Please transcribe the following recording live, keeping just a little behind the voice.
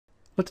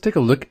Let's take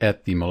a look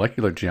at the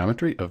molecular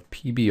geometry of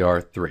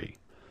PBr3.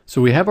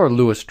 So we have our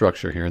Lewis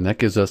structure here, and that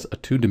gives us a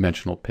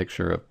two-dimensional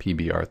picture of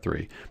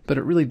PBr3, but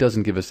it really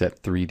doesn't give us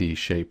that 3D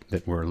shape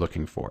that we're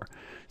looking for.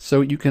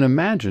 So you can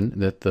imagine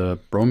that the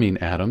bromine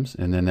atoms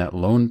and then that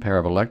lone pair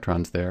of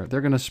electrons there,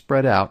 they're going to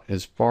spread out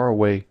as far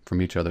away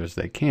from each other as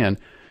they can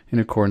in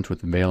accordance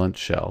with valence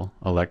shell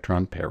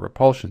electron pair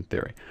repulsion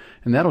theory.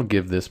 And that'll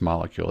give this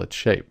molecule its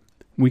shape.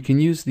 We can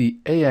use the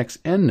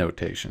AXN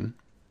notation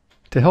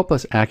to help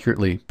us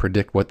accurately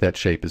predict what that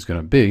shape is going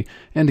to be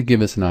and to give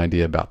us an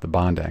idea about the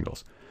bond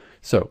angles.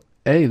 So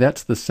A,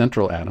 that's the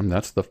central atom,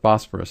 that's the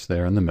phosphorus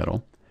there in the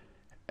middle.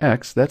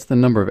 X, that's the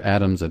number of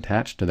atoms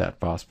attached to that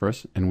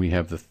phosphorus, and we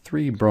have the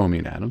 3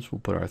 bromine atoms. We'll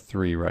put our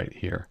 3 right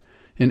here.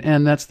 And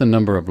N, that's the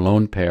number of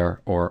lone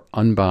pair or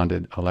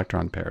unbonded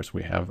electron pairs.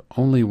 We have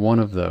only one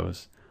of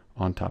those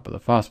on top of the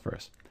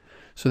phosphorus.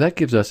 So that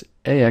gives us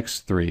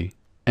AX3N.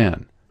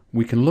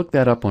 We can look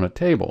that up on a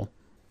table,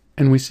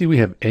 and we see we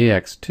have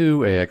AX2,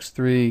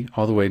 AX3,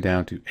 all the way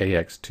down to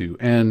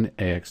AX2N,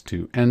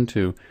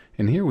 AX2N2,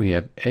 and here we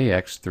have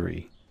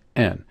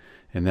AX3N,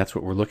 and that's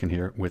what we're looking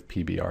here with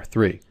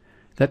PBr3.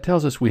 That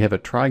tells us we have a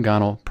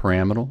trigonal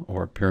pyramidal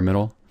or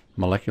pyramidal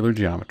molecular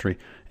geometry,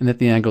 and that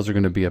the angles are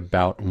going to be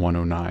about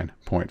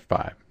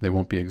 109.5. They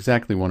won't be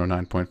exactly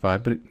 109.5,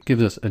 but it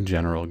gives us a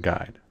general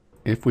guide.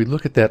 If we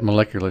look at that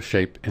molecular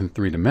shape in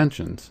 3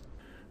 dimensions,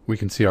 we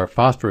can see our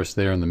phosphorus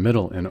there in the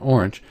middle in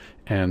orange,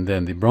 and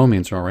then the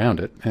bromines are around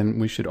it, and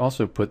we should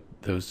also put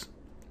those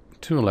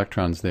 2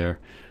 electrons there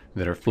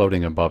that are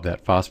floating above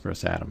that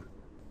phosphorus atom.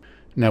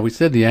 Now we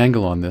said the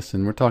angle on this,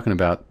 and we're talking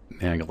about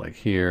the angle like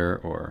here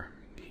or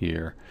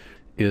here,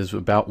 is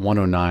about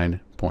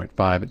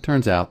 109.5. It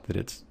turns out that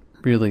it's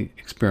really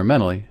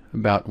experimentally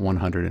about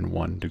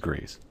 101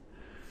 degrees.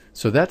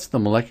 So that's the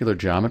molecular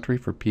geometry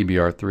for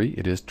PBr3.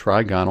 It is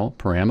trigonal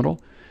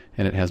pyramidal,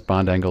 and it has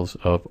bond angles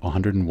of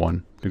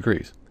 101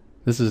 degrees.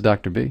 This is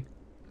Dr. B,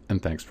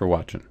 and thanks for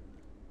watching.